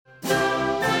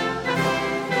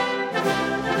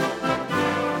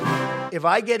If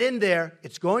I get in there,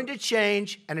 it's going to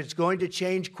change, and it's going to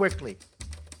change quickly.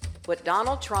 What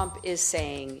Donald Trump is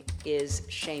saying is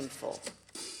shameful.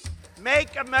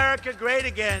 Make America great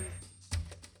again.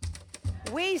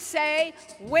 We say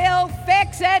we'll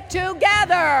fix it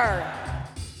together.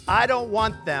 I don't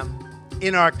want them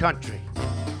in our country.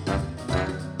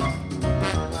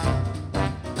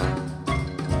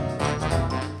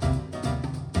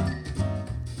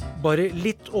 Bare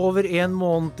litt over en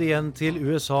måned igjen til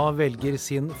USA velger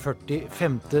sin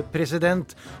 45.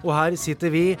 president. Og her sitter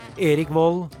vi, Erik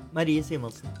Vold, Marie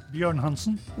Simonsen, Bjørn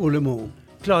Hansen, Ole Moen.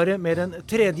 Klare med den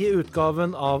tredje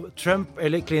utgaven av Trump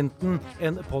eller Clinton,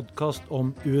 en podcast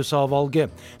om USA-valget.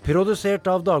 Produsert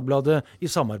av Dagbladet i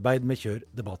samarbeid med Kjør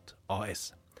Debatt AS.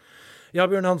 Ja,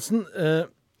 Bjørn Hansen,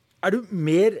 er du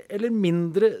mer eller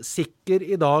mindre sikker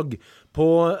i dag på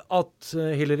at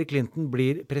Hillary Clinton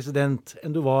blir president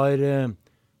enn du var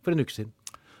for en uke siden?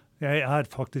 Jeg er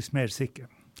faktisk mer sikker.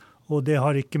 Og det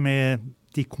har ikke med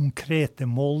de konkrete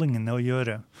målingene å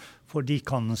gjøre, for de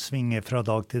kan svinge fra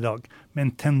dag til dag.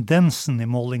 Men tendensen i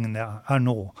målingene er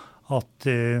nå at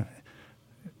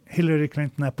Hillary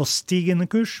Clinton er på stigende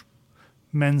kurs,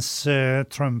 mens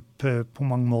Trump på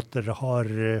mange måter har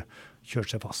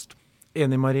kjørt seg fast.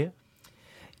 Enig, Marie?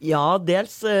 Ja,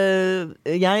 dels.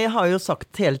 Jeg har jo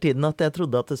sagt hele tiden at jeg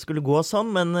trodde at det skulle gå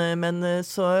sånn, men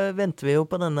så venter vi jo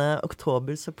på denne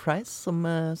October Surprise som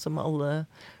alle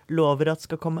lover at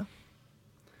skal komme.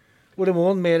 Ole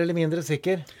Moen, mer eller mindre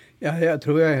sikker? Ja, jeg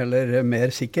tror jeg heller er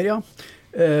mer sikker, ja.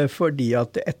 Fordi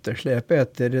at etterslepet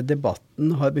etter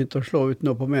debatten har begynt å slå ut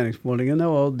nå på meningsmålingene,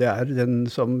 og det er den,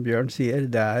 som Bjørn sier,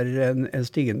 det er en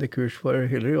stigende kurs for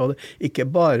Hillary, og ikke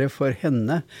bare for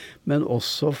henne, men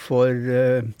også for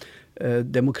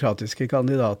demokratiske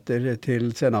kandidater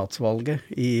til senatsvalget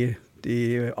i de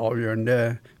avgjørende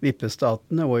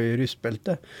vippestatene og i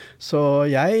rustbeltet. Så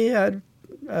jeg er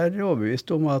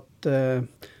overbevist om at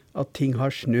ting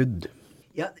har snudd.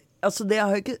 Ja, altså det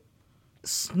har jo ikke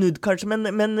snudd kanskje,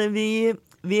 men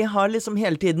vi har liksom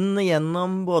hele tiden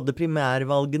gjennom både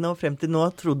primærvalgene og frem til nå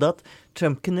trodd at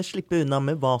Trump kunne slippe unna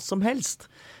med hva som helst.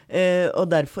 Og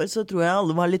derfor så tror jeg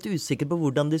alle var litt usikre på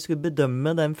hvordan de skulle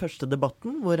bedømme den første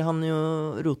debatten, hvor han jo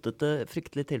rotet det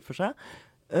fryktelig til for seg.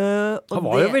 Han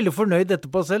var jo veldig fornøyd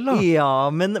etterpå selv da. Ja,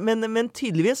 men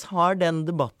tydeligvis har den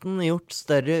debatten gjort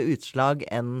større utslag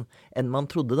enn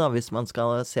man trodde da, hvis man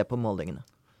skal se på målingene.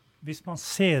 Hvis man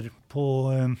ser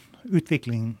på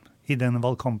utviklingen i denne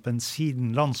valgkampen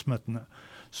siden landsmøtene,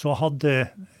 så hadde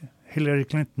Hillary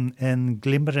Clinton en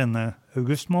glimrende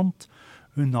augustmåned.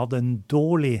 Hun hadde en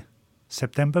dårlig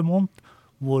septembermåned,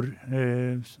 hvor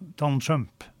Donald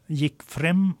Trump gikk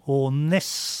frem og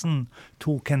nesten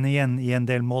tok henne igjen i en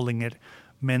del målinger.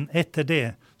 Men etter det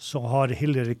så har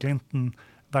Hillary Clinton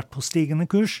vært på stigende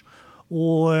kurs,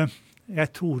 og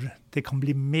jeg tror det kan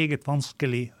bli meget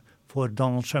vanskelig for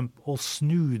Donald Trump å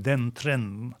snu den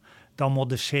trenden. Da må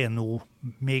det skje noe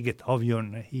meget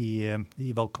avgjørende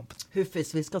i valgkampen.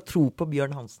 Hvis vi skal tro på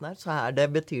Bjørn Hansen her, så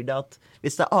betyr det at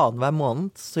hvis det er annenhver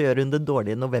måned, så gjør hun det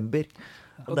dårlig i november.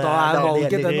 Og da er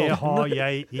valget den Det har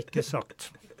jeg ikke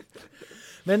sagt.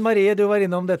 Men Marie, du var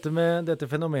innom dette med dette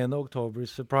fenomenet October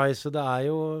Surprise, og det er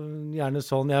jo gjerne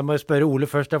sånn, jeg må spørre Ole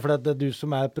først, for det er du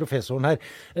som er professoren her.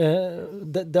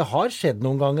 Det har skjedd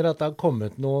noen ganger at det har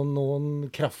kommet noen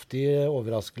kraftige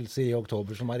overraskelser i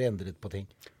oktober som har endret på ting.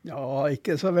 Ja,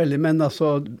 ikke så veldig, men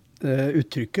altså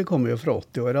uttrykket kommer jo fra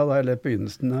 80-åra, eller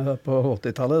begynnelsen på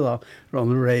 80-tallet, da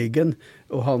Ronald Reagan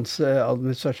og hans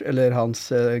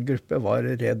gruppe var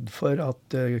redd for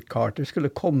at Carter skulle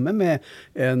komme med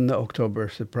en October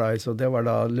Surprise, og det var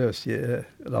da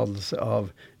løsladelse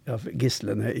av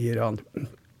gislene i Iran.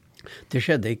 Det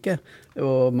skjedde ikke,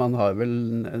 og man har vel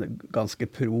ganske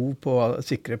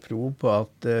sikre prov på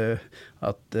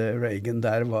at Reagan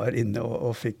der var inne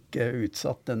og fikk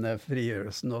utsatt denne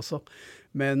frigjørelsen også.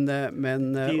 Men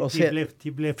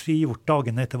de ble frigjort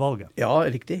dagen etter valget. Ja,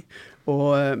 riktig.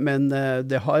 Men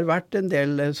det har vært en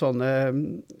del sånne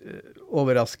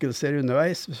overraskelser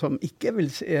underveis som ikke vil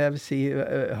si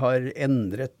har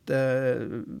endret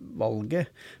valget,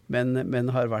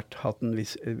 men har hatt en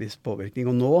viss påvirkning.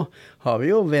 Og nå har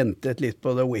vi jo ventet litt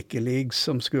på det WikiLeaks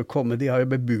som skulle komme. De har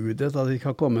jo bebudet at de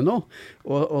kan komme nå.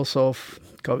 Og så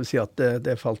kan vi si at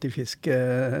det falt i fisk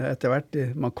etter hvert.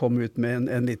 Man kom ut med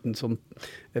en liten sånn,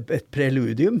 et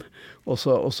preludium, og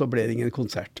så ble det ingen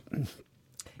konsert.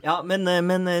 Ja, men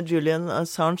Julian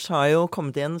Assange har jo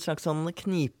kommet i en slags sånn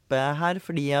knipe her,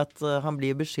 fordi at han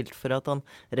blir beskyldt for at han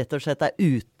rett og slett er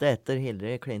ute etter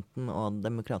Hillary Clinton og Det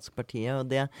demokratiske partiet, og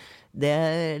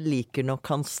det liker nok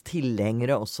hans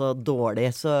tilhengere også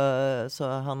dårlig, så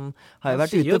han har jo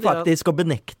vært ute faktisk og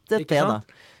benektet det da.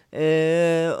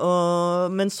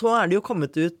 Men så er det jo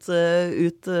kommet ut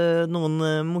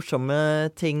noen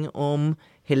morsomme ting om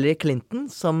Hillary Clinton,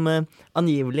 som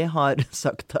angivelig har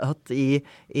sagt at i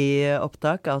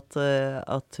opptak at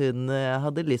hun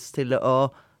hadde lyst til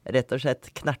å rett og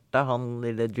slett knerte han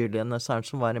lille Julian Assange,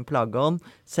 som var en plageånd,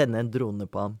 sende en drone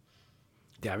på han.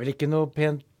 Det er vel ikke noe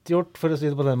pent gjort, for å si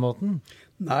det på den måten?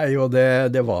 Nei, og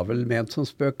det var vel ment som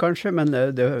spøk kanskje, men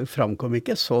det framkom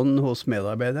ikke sånn hos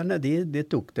medarbeiderne. De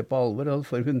tok det på alvor,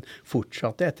 for hun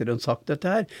fortsatte etter hun sagt dette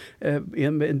her, i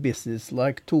en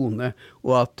business-like tone,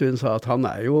 og at hun sa at han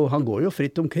går jo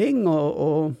fritt omkring,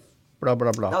 og bla,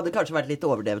 bla, bla. Det hadde kanskje vært litt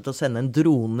overdrevet å sende en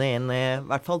drone inn, i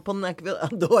hvert fall på den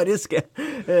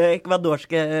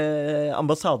ekvadorske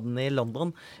ambassaden i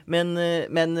London. Men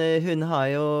hun har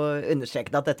jo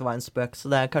understreket at dette var en spøk, så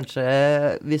det er kanskje,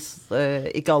 hvis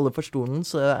ikke alle forstår den,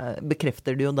 så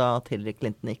bekrefter det jo da at Hillary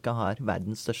Clinton ikke har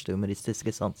verdens største humoristiske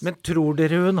sans. Men tror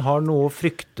dere hun har noe å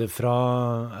frykte fra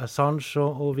Assange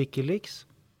og WikiLeaks?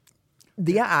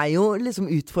 Det er jo liksom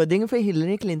utfordringen for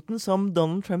Hillary Clinton som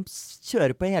Donald Trump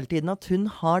kjører på hele tiden, at hun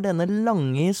har denne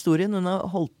lange historien. Hun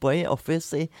har holdt på i Office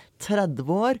i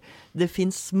 30 år. Det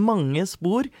finnes mange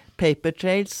spor, paper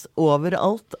trails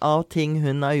overalt av ting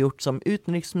hun har gjort som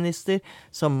utenriksminister,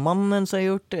 som mannen hennes har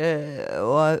gjort,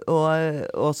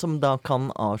 og som da kan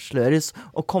avsløres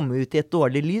og komme ut i et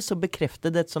dårlig lys og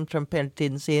bekrefte det som Trump hele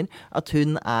tiden sier, at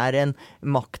hun er en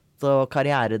makt- og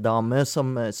karrieredame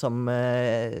som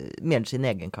mener sin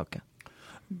egen kake.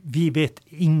 Vi vet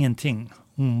ingenting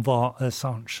om hva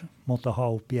Assange måtte ha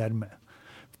opp i ermet.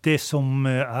 Det som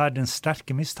er den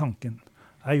sterke mistanken,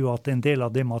 er jo at en del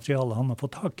av det materialet han har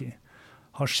fått tak i,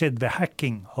 har skjedd ved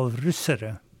hacking av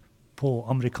russere på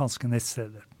amerikanske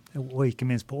nettsteder, og ikke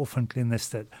minst på offentlige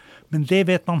nettsteder. Men det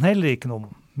vet man heller ikke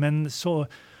noe om. Men så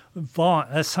hva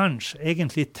Assange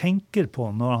egentlig tenker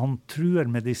på når han truer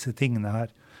med disse tingene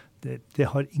her, det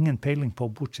har ingen peiling på,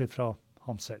 bortsett fra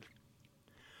ham selv.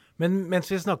 Men mens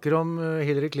vi snakker om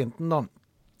Hillary Clinton da,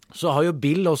 så har jo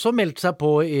Bill også meldt seg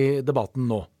på i debatten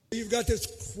nå. You've got this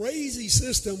crazy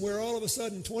system where all of a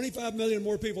sudden 25 million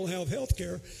more people have health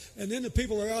care, and then the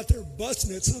people are out there busting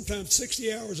it sometimes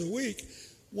 60 hours a week,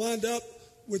 wind up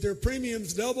with their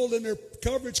premiums doubled and their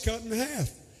coverage cut in half.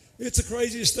 It's the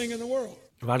craziest thing in the world.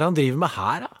 Hva er det han driver med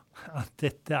her da?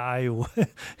 Dette er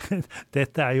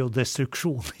jo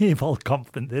destruksjon i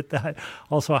valgkampen. Her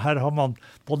har man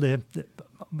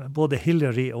både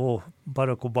Hillary og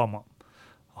Barack Obama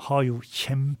har jo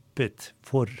kjempet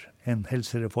for en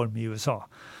helsereform i USA,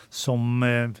 som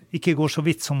ikke går så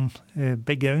vidt som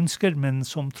begge ønsker, men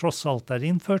som tross alt er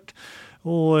innført.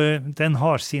 Og den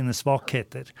har sine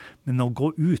svakheter. Men å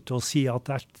gå ut og si at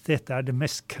dette er det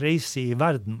mest crazy i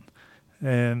verden,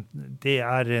 det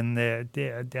er en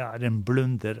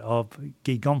blunder av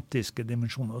gigantiske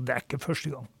dimensjoner, og det er ikke første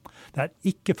gang. Det er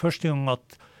ikke første gang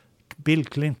at Bill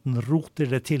Clinton roter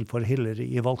det til for Hillary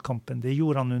i valgkampen. Det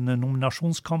gjorde han under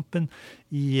nominasjonskampen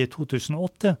i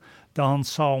 2008, da han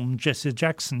sa om Jesse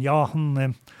Jackson,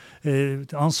 han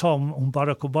sa om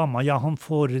Barack Obama, han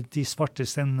får de svarte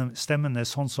stemmene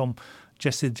sånn som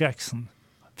Jesse Jackson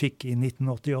fikk i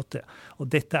 1988. Og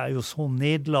dette er jo så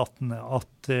nedlatende at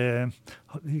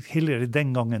Hillary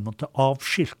den gangen måtte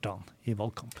avskilte han i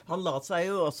valgkamp. Han la seg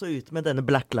jo også ut med denne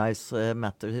Black Lives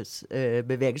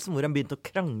Matters-bevegelsen, hvor han begynte å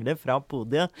krangle fra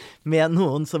podiet med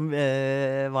noen som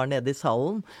var nede i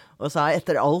salen, og sa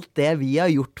etter alt det vi har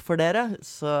gjort for dere,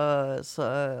 så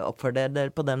oppfører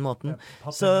dere på den måten.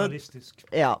 Paternalistisk.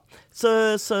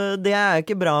 Så det er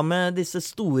ikke bra med disse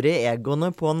store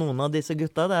egoene på noen av disse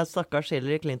gutta. Det er stakkars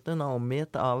Hillary Clinton, hun er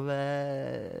omgitt av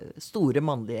store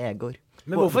mannlige egoer.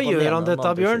 Men hvorfor gjør han dette,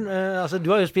 Bjørn? Du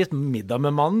har jo spist middag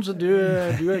med mannen, så du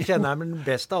kjenner ham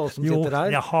best av oss som sitter her.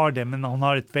 Jo, jeg har det, men han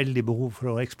har et veldig behov for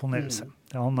å eksponere seg.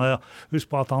 Husk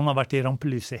på at han har vært i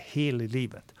rampelyset hele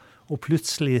livet. Og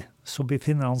plutselig så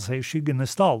befinner han seg i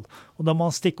skyggenes dal, og da må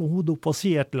han stikke hodet opp og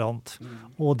si et eller annet.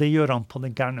 Og det gjør han på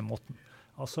den gærne måten.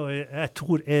 Altså, jeg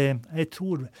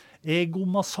tror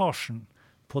egomassasjen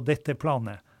på dette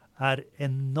planet er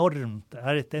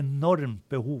et enormt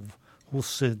behov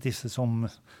hos disse som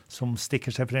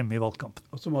stikker seg frem i valgkampen.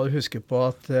 Og så må du huske på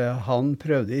at han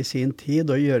prøvde i sin tid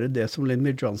å gjøre det som Lyndon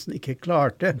B. Johnson ikke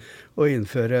klarte, å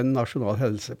innføre en nasjonal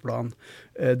helseplan.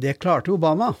 Det klarte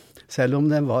Obama, selv om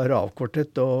den var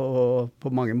avkortet og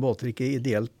på mange måter ikke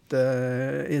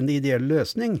en ideell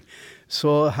løsning.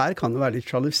 Så her kan det være litt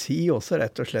sjalusi også,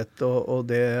 rett og slett, og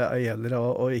det gjelder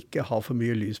å ikke ha for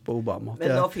mye lys på Obama. Men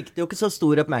da fikk det jo ikke så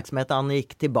stor oppmerksomhet. Han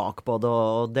gikk tilbake på det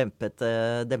og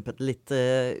dempet litt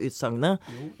utsagnet.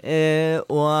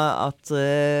 Og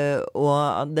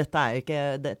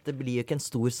dette blir jo ikke en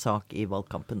stor sak i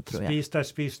valgkampen, tror jeg.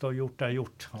 Spist og gjort er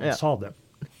gjort. Han sa det.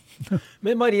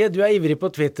 Men Marie, du er ivrig på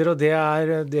Twitter, og det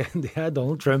er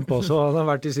Donald Trump også. Han har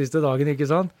vært de siste dagene, ikke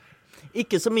sant?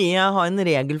 Ikke så mye. Jeg har en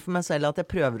regel for meg selv at jeg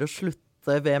prøver å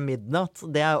slutte ved midnatt.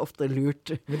 Det er ofte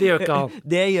lurt. Men det gjør ikke han.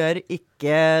 Det gjør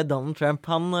ikke Donald Trump.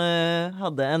 Han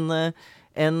hadde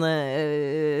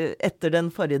etter den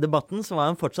forrige debatten så var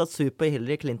han fortsatt sur på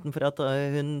Hillary Clinton for at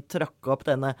hun trakk opp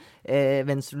denne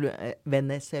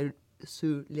venezuelanske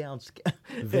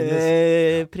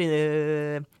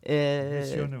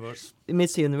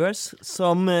Miss Universe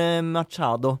som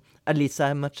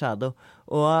Alisa Machado.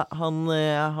 Og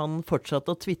han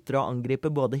fortsatte å twittre og angripe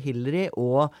både Hillary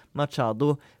og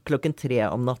Machado 3:00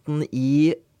 om natten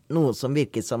i noe som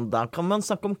virket som, da kan man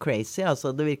snakke om crazy,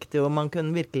 altså det virket jo, man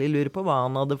kunne virkelig lure på hva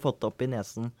han hadde fått opp i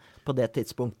nesen på det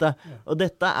tidspunktet. Og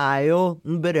dette er jo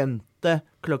den berømte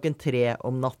 3:00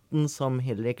 om natten som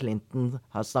Hillary Clinton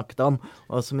har snakket om,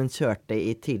 og som hun kjørte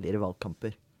i tidligere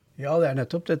valgkamper. Ja, det er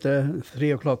nettopp dette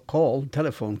 3 o'clock call,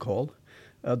 telephone call.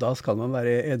 Da skal man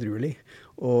være edruelig.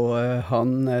 Og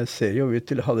han ser jo ut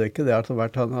til, hadde ikke det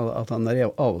vært at han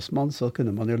er avholdsmann, så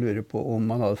kunne man jo lure på om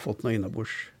han hadde fått noe innabords.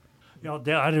 Ja,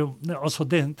 det er jo, altså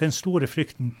den store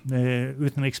frykten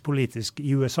utenrikspolitisk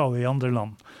i USA og i andre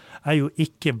land er jo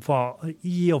ikke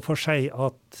i og for seg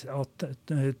at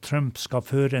Trump skal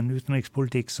føre en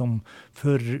utenrikspolitikk som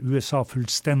fører USA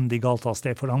fullstendig galt av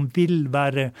sted. For han vil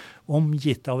være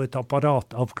omgitt av et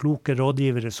apparat av kloke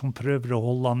rådgivere som prøver å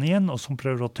holde han igjen, og som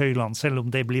prøver å tøyle han, selv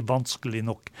om det blir vanskelig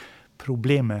nok.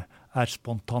 Problemet er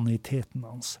spontaniteten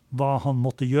hans. Hva han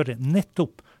måtte gjøre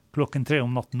nettopp 3:00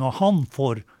 om natten, når han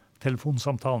får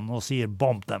telefonsamtalen og sier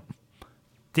 «bomb dem».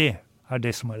 Det er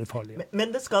det som er det farlige.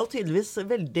 Men det skal tydeligvis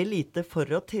veldig lite for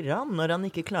å tirre han, når han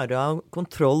ikke klarer å ha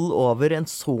kontroll over en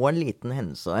så liten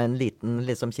hendelse, og en liten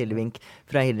liksom kilevink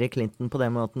fra Hillary Clinton på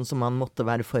den måten som han måtte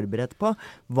være forberedt på.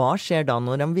 Hva skjer da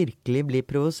når han virkelig blir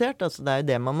provosert? Altså, det er jo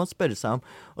det man må spørre seg om.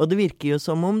 Og det virker jo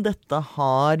som om dette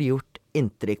har gjort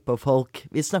inntrykk på folk.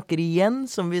 Vi snakker igjen,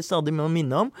 som vi stadig må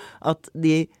minne om, at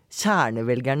de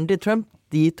kjernevelgerne til Trump,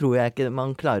 de tror jeg ikke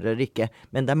man klarer ikke.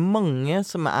 Men det er mange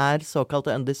som er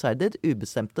såkalt undecided,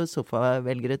 ubestemte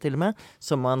sofavelgere til og med,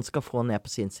 som man skal få ned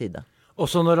på sin side.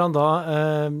 Også når han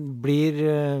da blir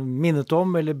minnet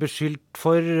om, eller beskyldt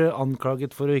for,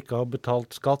 anklaget for å ikke ha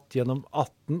betalt skatt gjennom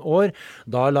 18 år,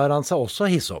 da lar han seg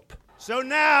også hisse opp. So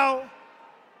now,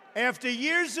 after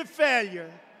years of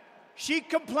failure, she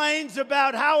complains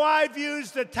about how I've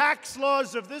used the tax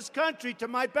laws of this country to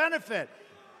my benefit.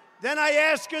 Then I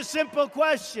ask a simple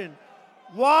question.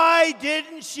 Why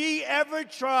didn't she ever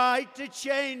try to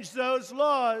change those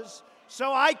laws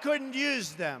so I couldn't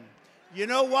use them? You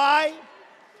know why?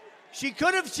 She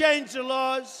could have changed the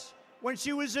laws when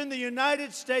she was in the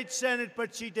United States Senate,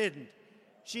 but she didn't.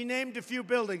 She named a few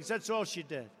buildings, that's all she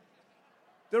did.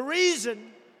 The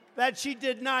reason that she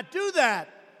did not do that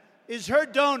is her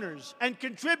donors and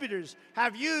contributors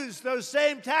have used those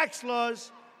same tax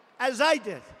laws as I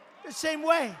did, the same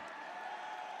way.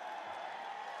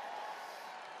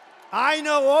 I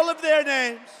know all of their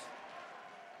names,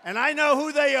 and I know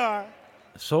who they are.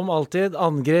 Som alltid,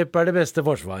 angrep er det beste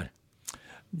forsvar.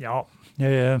 Ja,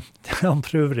 han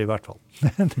prøver i hvert fall.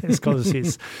 Det skal jo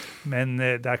sies. Men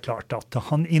det er klart at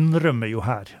han innrømmer jo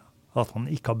her at han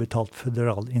ikke har betalt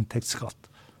føderal inntektsskatt.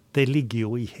 Det ligger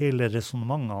jo i hele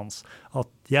resonemanget hans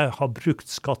at jeg har brukt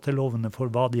skattelovene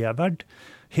for hva de er verdt.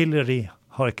 Hillary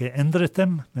har ikke endret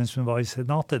dem mens hun var i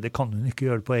senatet. Det kan hun ikke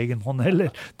gjøre på egen hånd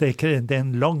heller. Det er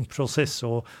en lang prosess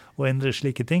å endre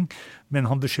slike ting. Men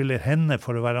han beskylder henne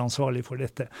for å være ansvarlig for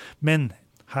dette. Men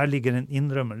her ligger en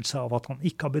innrømmelse av at han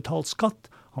ikke har betalt skatt.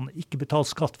 Han har ikke betalt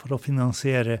skatt for å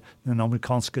finansiere den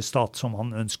amerikanske stat som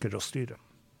han ønsker å styre.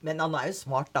 Men han er jo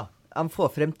smart da. Han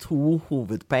får frem 2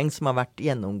 hovedpoeng som har vært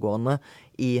gjennomgående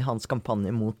i hans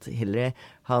kampanje mot Hillary.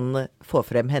 Han får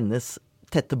frem hennes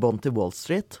tette bånd til Wall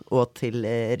Street og til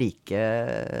rike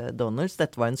donors.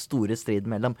 Dette var en store strid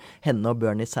mellom henne og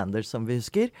Bernie Sanders, som vi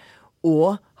husker.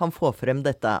 Og han får frem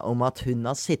dette om at hun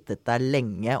har sittet der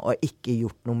lenge og ikke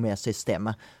gjort noe med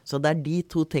systemet. Så det er de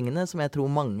 2 tingene som jeg tror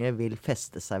mange vil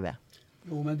feste seg ved.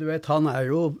 Jo, men du vet, han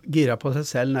jo gira på seg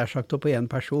selv, nær sagt, og på en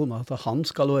person, at han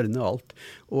skal ordne alt.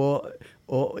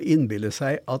 Og innbille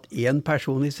seg at en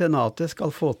person i senatet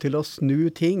skal få til å snu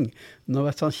ting.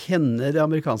 Når han kjenner det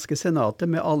amerikanske senatet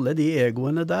med alle de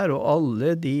egoene der, og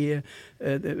alle de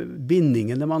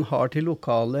bindingene man har til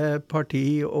lokale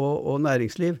parti og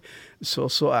næringsliv, så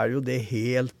jo det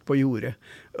helt på jordet.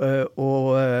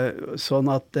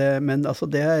 Sånn at, men altså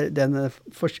det denne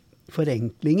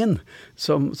forenklingen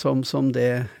som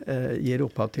det gir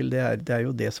opphav til, det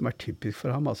jo det som typisk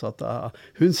for ham. Altså at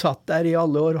hun satt der i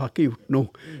alle år og har ikke gjort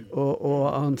noe. Og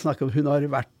han snakker om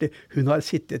hun har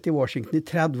sittet i Washington i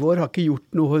 30 år, har ikke gjort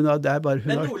noe.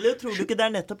 Men Ole, tror du ikke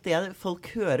det nettopp det folk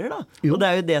hører da? Jo. Og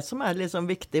det jo det som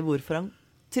liksom viktig, hvorfor han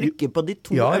trykker på de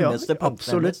to ømmeste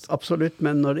punktene. Absolutt,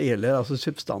 men når det gjelder altså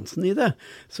substansen i det,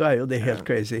 så jo det helt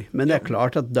crazy. Men det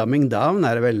klart at dumbing down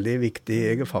en veldig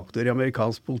viktig faktor i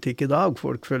amerikansk politikk i dag.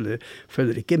 Folk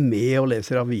følger ikke med og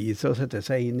leser aviser og setter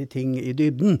seg inn i ting i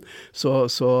dybden. Så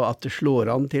at det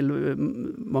slår an til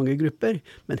mange grupper,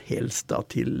 men helst da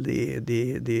til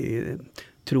de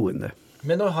troende.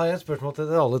 Men nå har jeg et spørsmål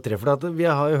til alle tre, for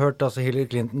vi har jo hørt Hillary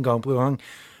Clinton gang på gang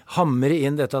hamre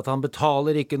inn dette at han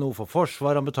betaler ikke noe for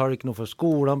forsvar, han betaler ikke noe for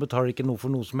skole, han betaler ikke noe for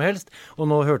noe som helst. Og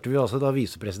nå hørte vi da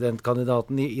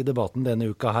visepresidentkandidaten i debatten denne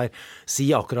uka her si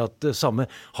akkurat det samme.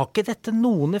 Har ikke dette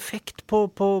noen effekt på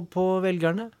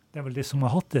velgerne? Det vel det som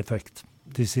har hatt effekt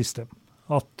det siste.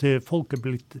 At folk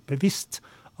blitt bevisst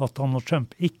at Donald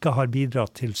Trump ikke har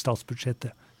bidratt til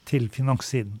statsbudsjettet, til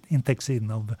finanssiden, inntektssiden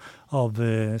av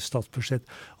statsbudsjett.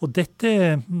 Og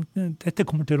dette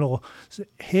kommer til å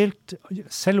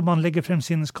selv om man legger frem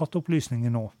sine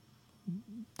skatteopplysninger nå,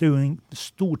 det jo en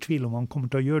stor tvil om man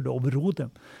kommer til å gjøre det overhodet,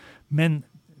 men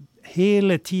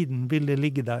hele tiden vil det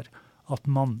ligge der at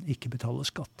man ikke betaler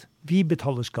skatt. Vi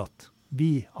betaler skatt.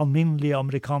 Vi alminnelige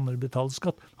amerikanere betaler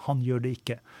skatt. Han gjør det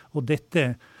ikke. Og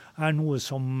dette noe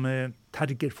som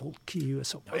terger folk i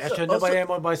USA. Jeg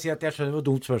må bare si at jeg skjønner hvor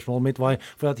dumt spørsmålet mitt var,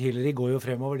 for at Hillary går jo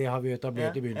fremover, det har vi jo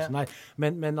etablert i begynnelsen her.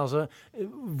 Men altså,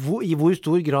 i hvor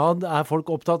stor grad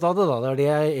folk opptatt av det da? Det det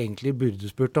jeg egentlig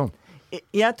burde spurt om.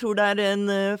 Jeg tror det en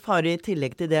fare i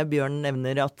tillegg til det Bjørn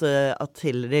nevner, at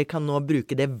Hillary kan nå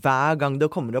bruke det hver gang det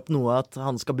kommer opp noe at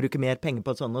han skal bruke mer penger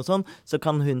på sånn og sånn, så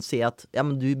kan hun si at ja,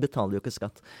 men du betaler jo ikke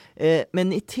skatt.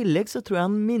 Men i tillegg så tror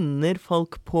jeg han minner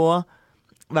folk på,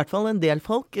 i hvert fall en del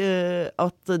folk,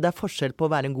 at det forskjell på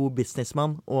å være en god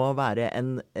businessmann og å være en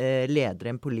leder,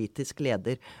 en politisk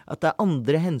leder. At det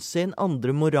andre hensyn,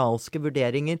 andre moralske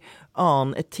vurderinger,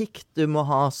 annen etikk du må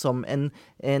ha som en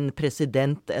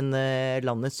president, en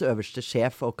landets øverste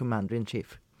sjef og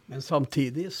commander-in-chief. Men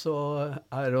samtidig så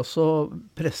også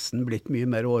pressen blitt mye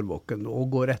mer årvåken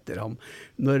og går etter ham.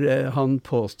 Når han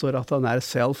påstår at han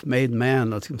self-made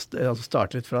man, at han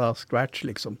startet fra scratch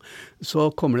liksom, så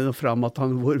kommer det fram at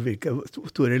hvilke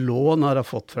store lån han har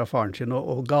fått fra faren sin,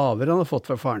 og gaver han har fått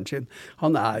fra faren sin.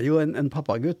 Han jo en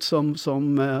pappagutt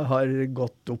som har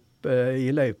gått opp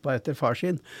i løypa etter far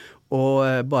sin, og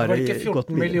bare det var ikke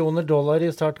 $14 millioner i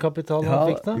startkapital han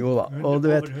fikk da? Jo da, og du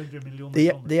vet,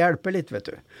 det hjelper litt, vet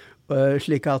du.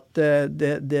 Slik at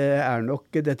det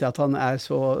nok dette at han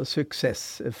så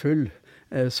suksessfull,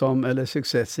 eller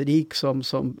suksessrik som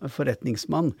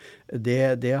forretningsmann,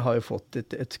 det har jo fått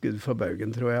et skudd for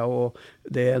baugen, tror jeg, og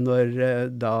det når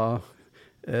da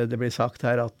det blir sagt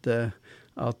her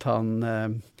at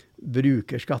han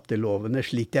bruker skattelovene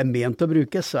slik det ment å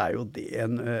bruke, så jo det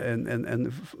en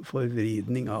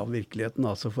forvridning av virkeligheten.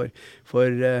 Altså for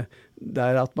det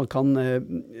at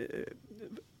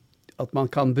man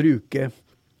kan bruke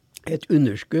et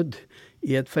underskudd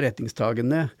i et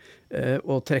forretningstagende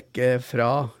og trekke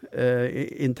fra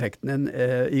inntektene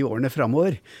i årene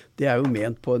fremover, det jo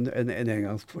ment på en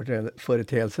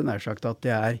engangsforeteelse, nær sagt at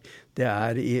det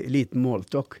i liten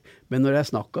målestokk. Men når jeg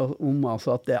snakker om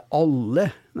altså at det alle,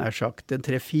 nær sagt,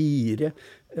 3-4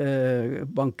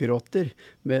 bankerotter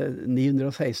med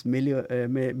 916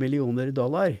 millioner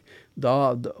dollar,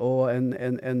 og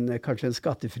kanskje en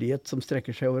skattefrihet som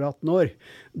strekker seg over 18 år,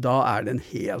 da det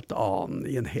i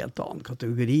en helt annen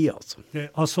kategori, altså.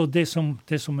 Det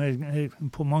som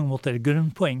på mange måter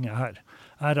grunnpoenget her,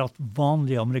 at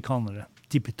vanlige amerikanere,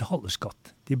 de betaler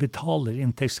skatt. De betaler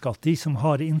inntektsskatt. De som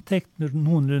har inntekt,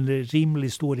 noenlunde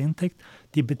rimelig stor inntekt,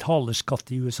 de betaler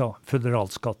skatt i USA.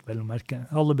 Føderal skatt, vel å merke.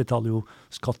 Alle betaler jo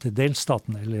skatt til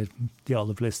delstatene, eller de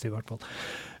aller fleste i hvert fall.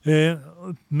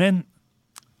 Men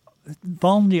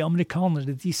vanlige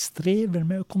amerikanere, de strever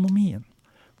med økonomien.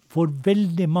 For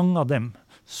veldig mange av dem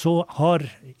så har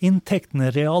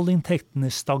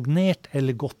realinntektene stagnert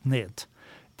eller gått ned.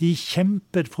 De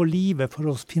kjemper for livet for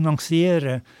å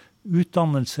finansiere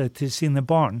utdannelse til sine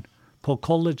barn på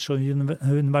college og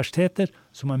universiteter,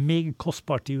 som meget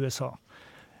kostbart i USA.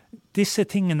 Disse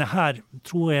tingene her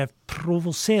tror jeg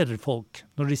provoserer folk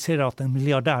når de ser at en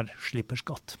milliardær slipper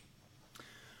skatt.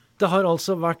 Det har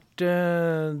altså vært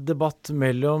debatt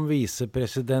mellom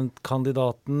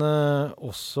visepresidentkandidatene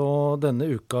også denne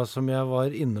uka som jeg var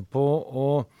inne på,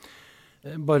 og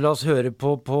bare la oss høre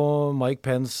på Mike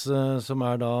Pence, som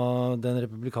da den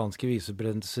republikanske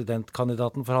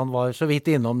visepresidentkandidaten, for han var så vidt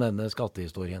innom denne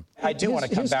skattehistorien.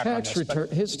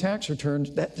 His tax return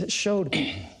that showed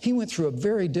he went through a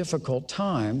very difficult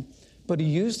time, but he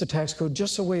used the tax code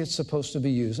just the way it's supposed to be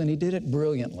used, and he did it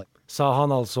brilliantly. Sa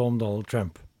han altså om Donald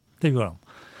Trump. Det gjør han.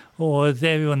 Og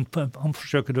det jo han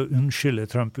forsøker å unnskylde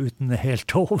Trump uten det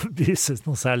helt å overbevises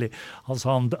noe særlig. Altså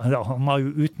han har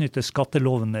jo utnyttet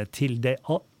skattelovene til det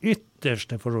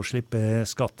ytterste for å slippe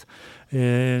skatt.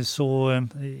 Så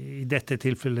i dette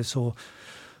tilfellet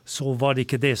så var det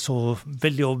ikke det så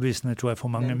veldig overbevisende, tror jeg, for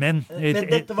mange. Men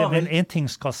en ting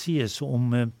skal sies om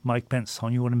Mike Pence.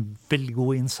 Han gjorde en veldig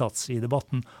god innsats i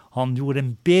debatten. Han gjorde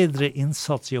en bedre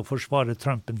innsats i å forsvare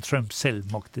Trump enn Trump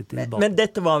selv maktet i debatten. Men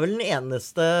dette var vel den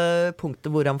eneste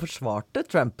punktet hvor han forsvarte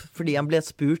Trump, fordi han ble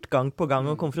spurt gang på gang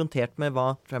og konfrontert med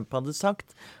hva Trump hadde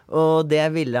sagt, og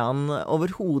det ville han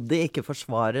overhodet ikke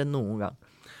forsvare noen gang.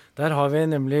 Der har vi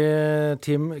nemlig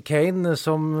Tim Kaine,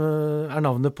 som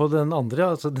navnet på den andre,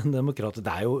 altså den demokraten.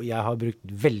 Jeg har brukt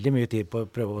veldig mye tid på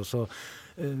å prøve å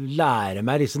lære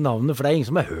meg disse navnene, for det ingen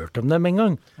som har hørt om dem en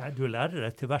gang. Nei, du lærer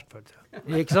det til hvert fall.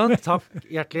 Ikke sant? Takk,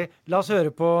 hjertelig. La oss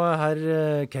høre på herr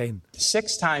Kaine.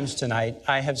 6 times tonight,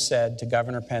 I have said to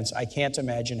Governor Pence, I can't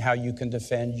imagine how you can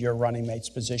defend your running mate's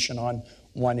position on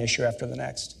one issue after the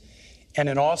next. And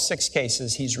in all 6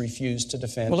 cases, he's refused to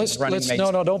defend his running mate's...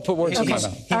 No, don't put words in my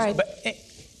mouth. All right. But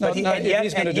if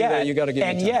he's going to do that, you got to give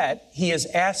him time. And yet, he is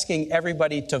asking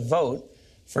everybody to vote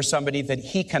for somebody that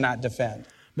he cannot defend.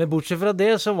 Men bortsett fra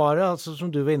det, så var det altså,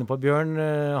 som du var inne på, Bjørn,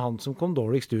 han som kom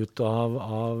dårligst ut av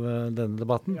denne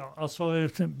debatten. Ja,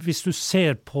 altså, hvis du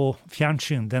ser på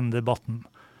fjernsyn denne debatten,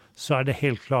 så det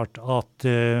helt klart at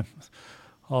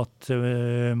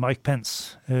Mike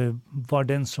Pence var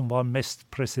den som var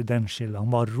mest presidential.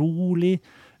 Han var rolig,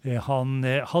 han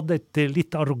hadde et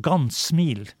litt arrogant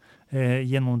smil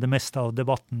gjennom det meste av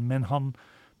debatten, men han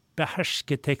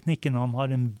behersker teknikken, han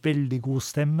har en veldig god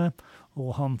stemme,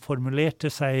 og han formulerte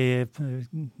seg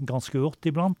ganske godt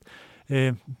iblant,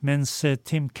 mens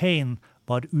Tim Kaine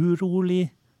var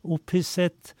urolig,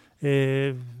 opphisset,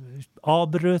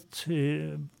 avbrøt,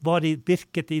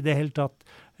 virket i det hele tatt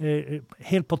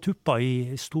helt på tuppa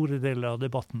i store deler av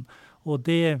debatten. Og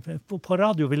det, på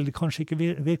radio ville det kanskje ikke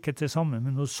virke det samme,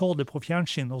 men når du så det på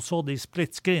fjernsyn og så det i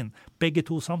split screen, begge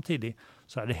to samtidig,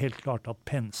 så det helt klart at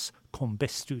Pence kom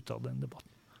best ut av den debatten.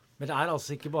 Men det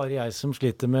altså ikke bare jeg som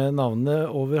sliter med navnet.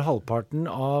 Over halvparten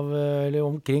eller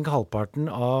omkring halvparten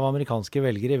av amerikanske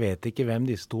velgere vet ikke hvem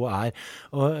disse to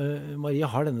Og Maria,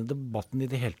 har denne debatten i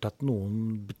det hele tatt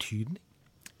noen betydning?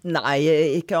 Nei,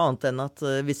 ikke annet enn at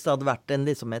hvis det hadde vært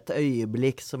et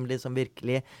øyeblikk som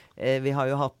virkelig vi har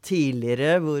jo hatt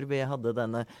tidligere hvor vi hadde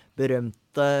denne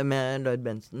berømte med Lloyd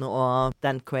Bentsen og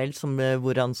Dan Quayle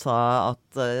hvor han sa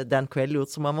at Dan Quayle lot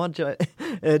som han var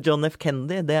John F.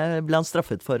 Kennedy. Det ble han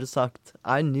straffet for og sagt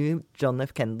I knew John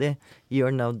F. Kennedy, you're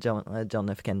now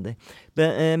John F. Kennedy.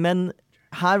 Men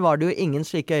her var det jo ingen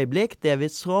slike øyeblikk. Det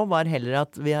vi så var heller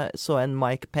at vi så en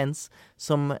Mike Pence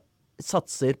som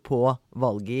satser på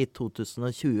valget i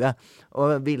 2020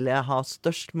 og ville ha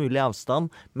størst mulig avstand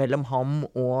mellom ham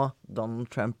og Donald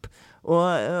Trump.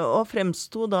 Og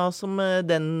fremsto da som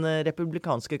den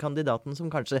republikanske kandidaten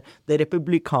som kanskje det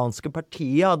republikanske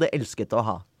partiet hadde elsket å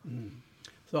ha.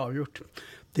 Så avgjort.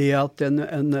 Det at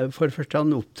for det første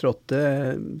han opptrådte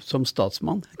som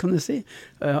statsmann, kan jeg si.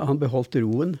 Han beholdt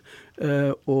roen,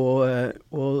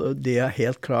 og det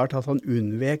helt klart at han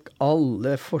unnvek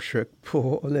alle forsøk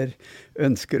på, eller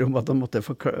ønsker om at han måtte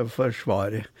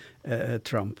forsvare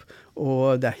Trump.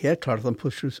 Og det helt klart at han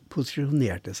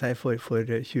posisjonerte seg for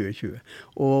 2020.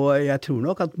 Og jeg tror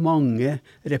nok at mange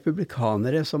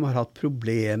republikanere som har hatt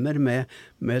problemer med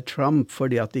Trump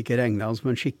fordi at de ikke regnet han som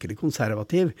en skikkelig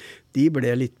konservativ, de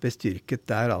ble litt bestyrket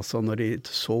der altså når de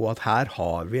så at her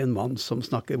har vi en mann som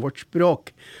snakker vårt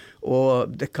språk.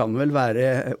 Og det kan vel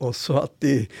være også at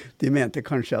de mente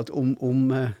kanskje at om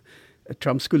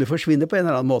Trump skulle forsvinne på en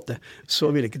eller annen måte,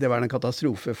 så ville ikke det være en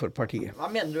katastrofe for partiet. Hva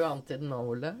mener du antyden nå,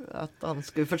 Ole? At han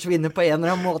skulle forsvinne på en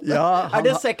eller annen måte? Ja,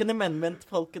 det Second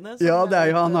Amendment-folkene? Ja,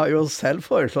 han har jo selv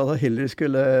foreslått at Hillary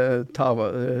skulle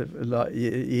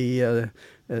gi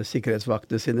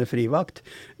sikkerhetsvaktene sine frivakt,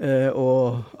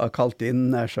 og har kalt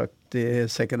inn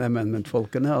anti-Second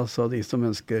Amendment-folkene, altså de som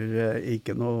ønsker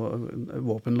ikke noe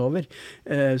våpenlover.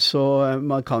 Så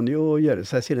man kan jo gjøre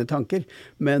seg sine tanker,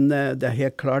 men det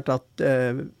helt klart at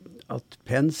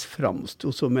Pence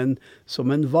framstod som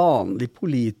en vanlig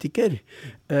politiker.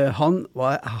 Han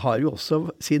har jo også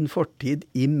sin fortid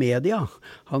i media.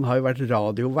 Han har jo vært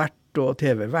radiovert og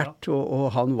TV-vert,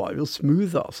 og han var jo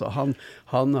smooth, altså.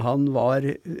 Han var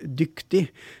dyktig.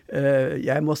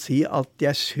 Jeg må si at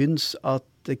jeg syns at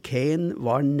Kaine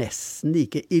var nesten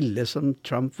like ille som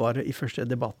Trump var i første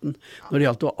debatten, når det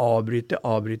gjaldt å avbryte.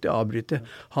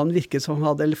 Han virket som han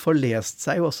hadde forlest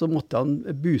seg, og så måtte han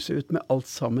buse ut med alt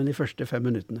sammen i første 5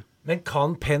 minuttene. Men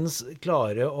kan Pence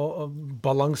klare å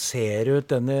balansere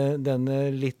ut denne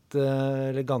litt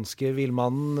eller ganske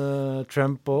villmannen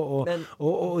Trump og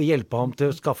hjelpe ham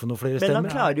til å skaffe noen flere stemmer? Men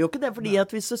han klarer jo ikke det, fordi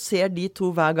at hvis du ser de to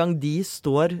hver gang de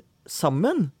står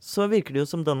sammen, så virker det jo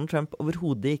som Donald Trump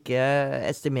overhodet ikke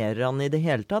estimerer han i det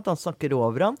hele tatt. Han snakker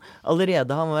over han.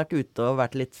 Allerede har han vært ute og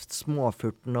vært litt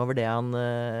småfurten over det han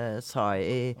sa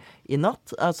i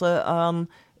natt. Altså,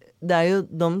 det jo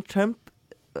Donald Trump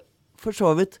for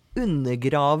så vidt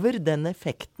undergraver den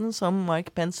effekten som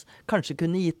Mike Pence kanskje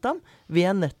kunne gitt ham,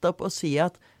 ved nettopp å si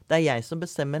at det jeg som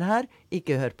bestemmer her,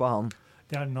 ikke hør på han.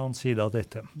 Det en annen side av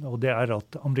dette, og det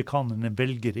at amerikanerne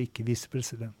velger ikke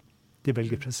visepresident. De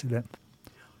velger president.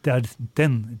 Det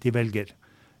den de velger.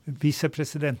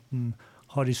 Visepresidenten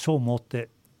har i så måte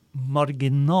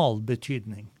marginal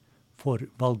betydning for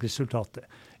valgresultatet.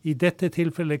 I dette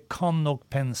tilfellet kan nok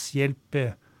Pence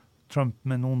hjelpe Trump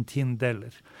med noen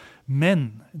tiendedeler.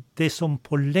 Men det som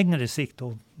på lengre sikt,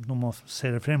 og når man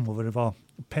ser fremover hva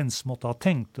Pence måtte ha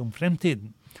tenkt om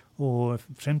fremtiden, og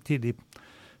fremtidig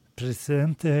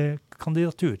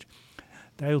presidentkandidatur,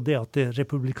 det jo det at det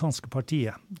republikanske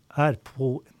partiet på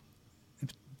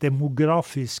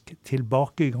demografisk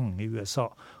tilbakegang i USA,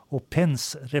 og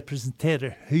Pence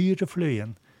representerer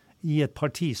høyrefløyen i et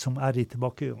parti som i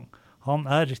tilbakegang. Han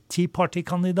Tea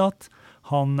Party-kandidat,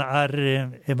 han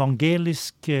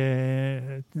evangelisk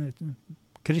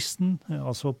kristen,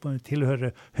 altså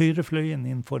tilhører høyrefløyen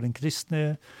innenfor den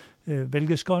kristne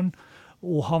velgerskaren,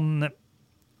 og han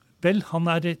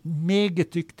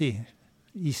meget dyktig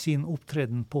i sin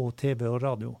opptreden på TV og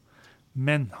radio,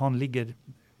 men han ligger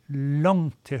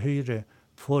langt til høyre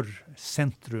for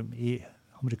sentrum i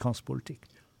amerikansk politikk.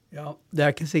 Ja,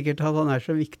 det ikke sikkert at han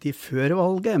så viktig før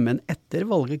valget, men etter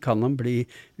valget kan han bli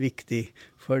viktig,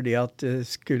 fordi at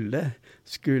skulle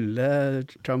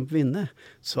Trump vinne,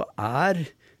 så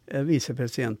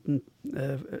visepresidenten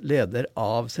leder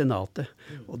av senatet,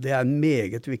 og det en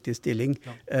meget viktig stilling.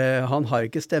 Han har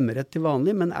ikke stemmerett til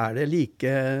vanlig, men det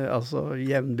like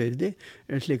jevnbyrdig,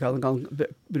 slik at han kan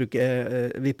bruke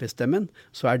vippestemmen,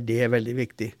 så det veldig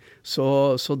viktig.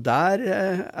 Så der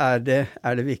det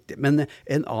viktig. Men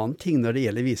en annen ting når det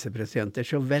gjelder visepresidenter,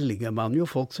 så velger man jo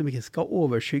folk som ikke skal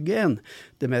overskygge en.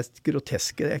 Det mest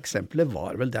groteske eksempelet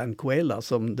var vel Dan Quayle,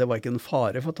 som det var ikke en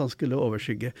fare for at han skulle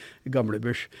overskygge gamle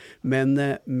Bush. Men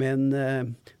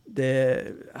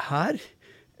her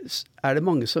det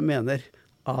mange som mener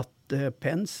at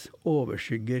Pence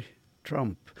overskygger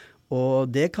Trump.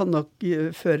 Og det kan nok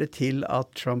føre til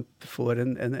at Trump får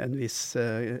en viss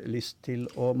lyst til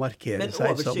å markere seg som...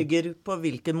 Men overskygger på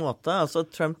hvilken måte? Altså,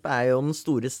 Trump jo den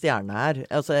store stjerne her.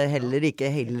 Altså, heller ikke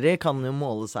Hillary kan jo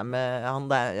måle seg med han.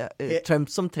 Det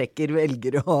Trump som trekker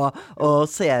velgere og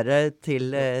seere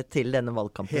til denne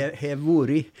valgkampen.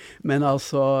 Hevori. Men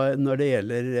altså, når det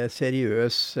gjelder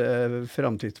seriøs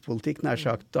fremtidspolitikk, nær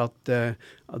sagt at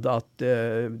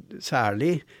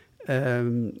særlig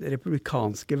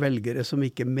republikanske velgere som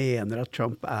ikke mener at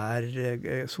Trump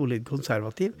solid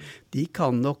konservativ, de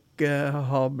kan nok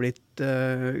ha blitt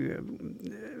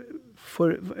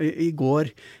i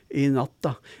går, i natt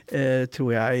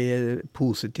tror jeg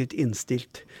positivt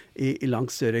innstilt i langt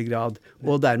større grad,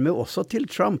 og dermed også til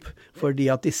Trump,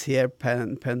 fordi at de ser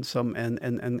Pence som en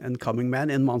coming man,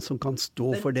 en mann som kan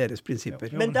stå for deres prinsipper.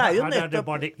 Men det jo nettopp... Her det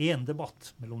bare en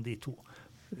debatt mellom de to.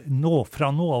 Fra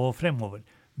nå av og fremover.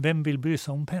 Hvem vil bry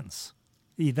seg om Pence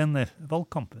i denne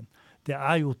valgkampen? Det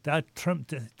jo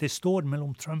Trump, det står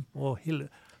mellom Trump og Hillary,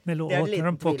 mellom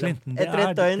Trump og Clinton. Etter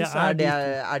et døgn så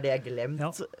det glemt.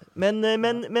 Ja.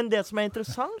 Men det som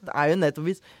interessant jo nettopp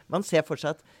hvis man ser for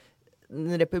seg at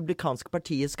det republikanske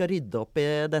partiet skal rydde opp i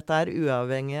dette her,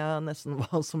 uavhengig av nesten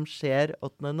hva som skjer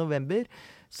 8. november,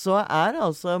 så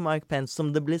altså Mike Pence,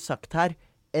 som det blir sagt her,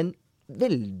 en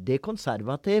veldig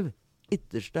konservativ,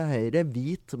 ytterste høyre,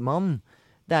 hvit mann.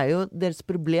 Deres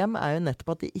problem jo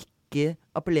nettopp at de ikke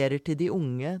appellerer til de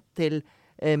unge, til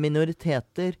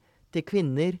minoriteter, til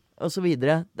kvinner og så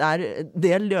videre.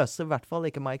 Det løser I hvert fall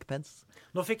ikke Mike Pence.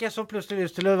 Nå fikk jeg så plutselig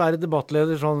lyst til å være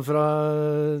debattleder sånn fra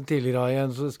tidligere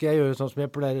igjen, så skal jeg gjøre sånn som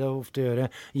jeg pleier å ofte gjøre.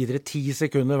 Gi dere 10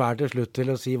 sekunder hver til slutt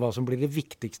til å si hva som blir det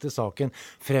viktigste saken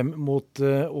frem mot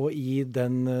og I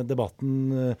den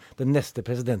debatten, den neste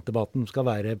presidentdebatten skal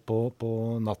være på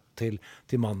natt til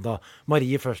mandag.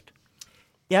 Marie først.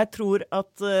 Jeg tror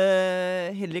at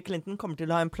Hillary Clinton kommer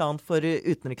til å ha en plan for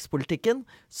utenrikspolitikken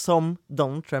som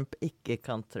Donald Trump ikke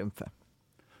kan trumfe.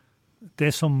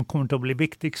 Det som kommer til å bli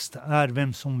viktigst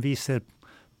hvem som viser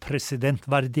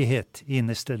presidentverdighet I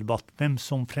neste debatt, hvem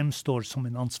som fremstår som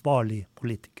en ansvarlig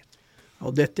politiker.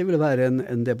 Og dette vil være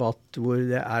en debatt hvor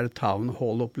det town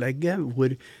hall-opplegget,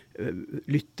 hvor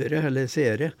lyttere eller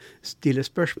seere stiller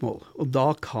spørsmål. Og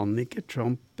da kan ikke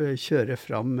Trump kjøre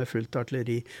fram med fullt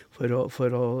artilleri for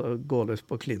å gå løs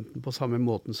på Clinton på samme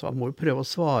måten. Så han må jo prøve å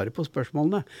svare på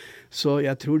spørsmålene. Så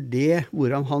jeg tror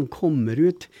hvordan han kommer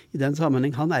ut I den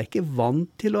sammenheng, han ikke vant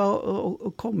til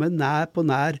å komme på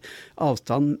nær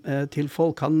avstand til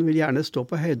folk. Han vil gjerne stå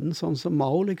på høyden, sånn som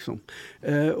Mao liksom,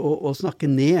 og snakke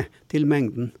ned til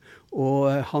mengden.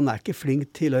 Og han ikke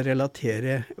flink til å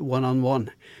relatere one-on-one.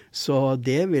 Så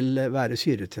det vil være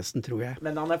syretesten, tror jeg.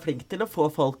 Men han flink til å få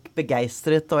folk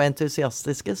begeistret og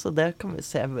entusiastiske, så der kan vi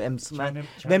se hvem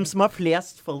som har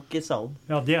flest folk I salen.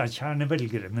 Ja, det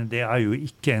kjernevelgere, men det jo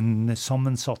ikke en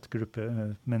sammensatt gruppe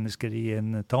mennesker I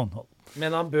en town hall.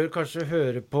 Men han bør kanskje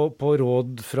høre på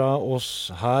råd fra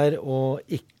oss her, og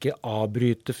ikke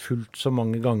avbryte fullt så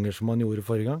mange ganger som han gjorde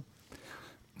forrige gang?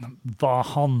 Hva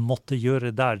han måtte gjøre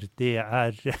der, det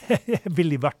jeg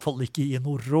vil I hvert fall ikke gi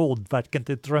noe råd, hverken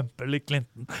til Trump eller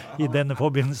Clinton I denne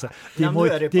forbindelse. Han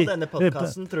hører på denne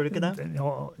podcasten, tror du ikke det?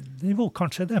 Ja, det var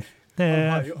kanskje det.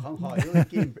 Han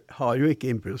har jo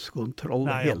ikke impulskontroll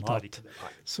I hele tatt.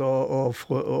 Så å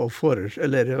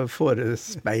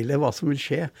forespeile hva som vil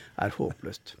skje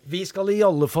håpløst. Vi skal I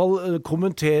alle fall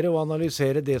kommentere og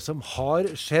analysere det som har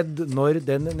skjedd når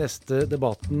den neste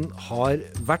debatten har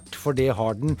vært, for det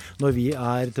har den når vi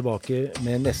tilbake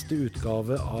med neste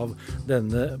utgave av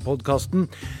denne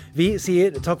podcasten. Vi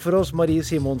sier takk for oss, Marie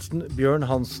Simonsen, Bjørn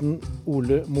Hansen,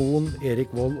 Ole Moen,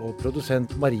 Erik Vold og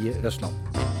produsent Marie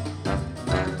Røsland.